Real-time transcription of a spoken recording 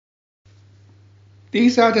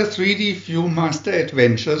These are the 3D VIEW-MASTER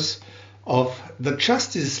adventures of the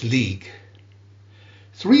Justice League.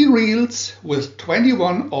 3 reels with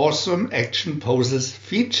 21 awesome action poses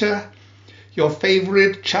feature your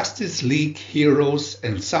favorite Justice League heroes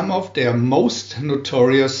and some of their most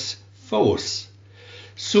notorious foes.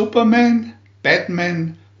 Superman,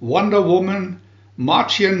 Batman, Wonder Woman,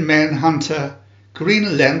 Martian, Manhunter,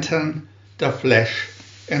 Green Lantern, The Flash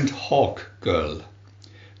and Hawkgirl.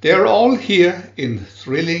 They're all here in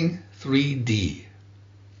thrilling 3D.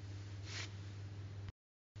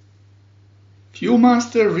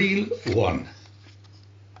 VIEW-MASTER Reel 1.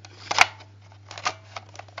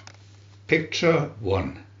 Picture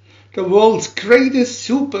 1. The world's greatest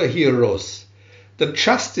superheroes, the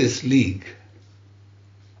Justice League.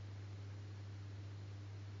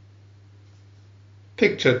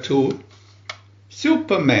 Picture 2.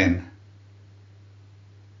 Superman.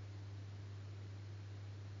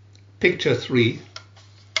 Picture 3.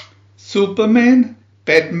 Superman,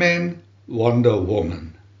 Batman, Wonder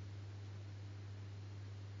Woman.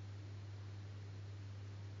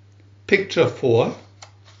 Picture 4.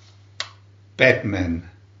 Batman.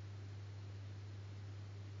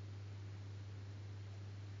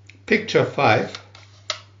 Picture 5.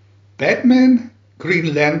 Batman,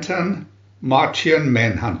 Green Lantern, Martian,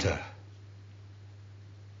 Manhunter.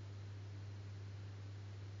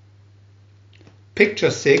 Picture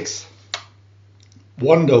 6.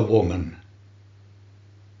 Wonder Woman.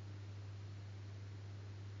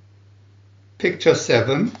 Picture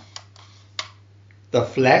 7. The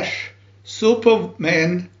Flash,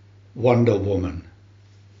 Superman, Wonder Woman.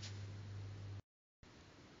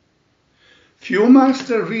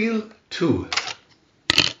 VIEW-MASTER Reel 2.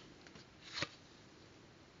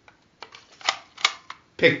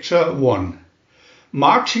 Picture 1.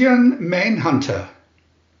 Martian, Manhunter.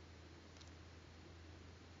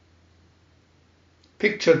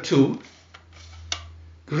 Picture 2.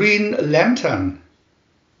 Green Lantern.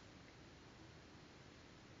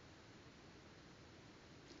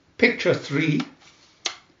 Picture 3.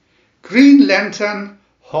 Green Lantern,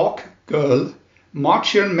 Hawkgirl,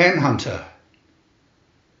 Martian Manhunter.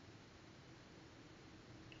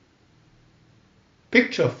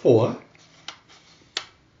 Picture 4.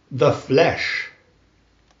 The Flash.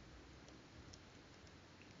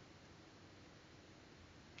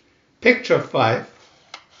 Picture 5.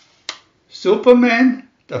 Superman,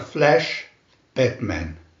 The Flash,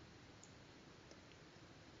 Batman.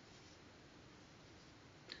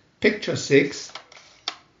 Picture 6.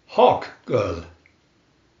 Hawkgirl.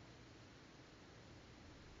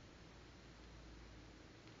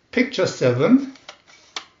 Picture 7.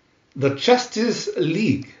 The Justice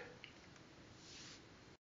League.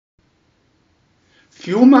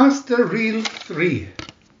 VIEW-MASTER Reel 3.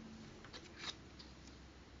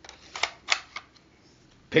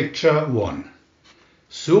 Picture 1.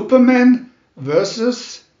 Superman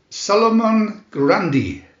vs. Solomon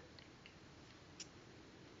Grundy.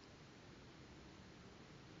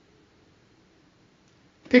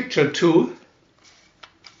 Picture 2.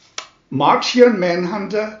 Martian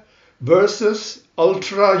Manhunter vs.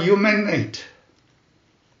 Ultrahumanate.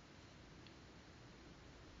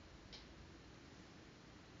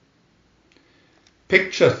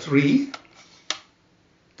 Picture 3.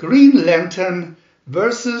 Green Lantern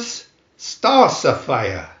vs. Star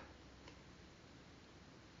Sapphire.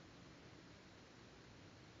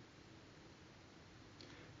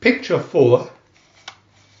 Picture 4.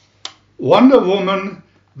 Wonder Woman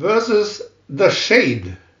vs. The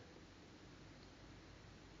Shade.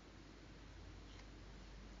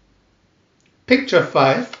 Picture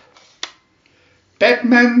 5.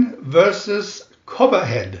 Batman vs.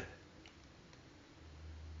 Copperhead.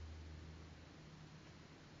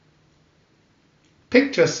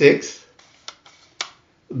 Picture 6.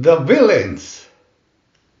 The Villains.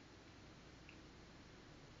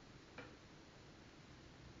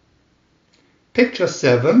 Picture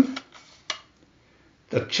 7.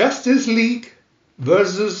 The Justice League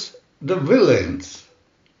versus the Villains.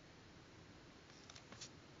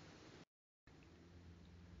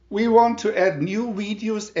 We want to add new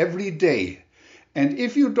videos every day, and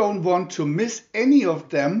if you don't want to miss any of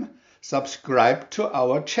them, subscribe to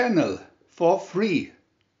our channel for free.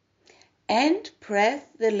 And press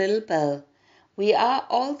the little bell. We are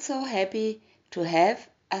also happy to have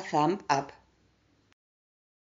a thumb up.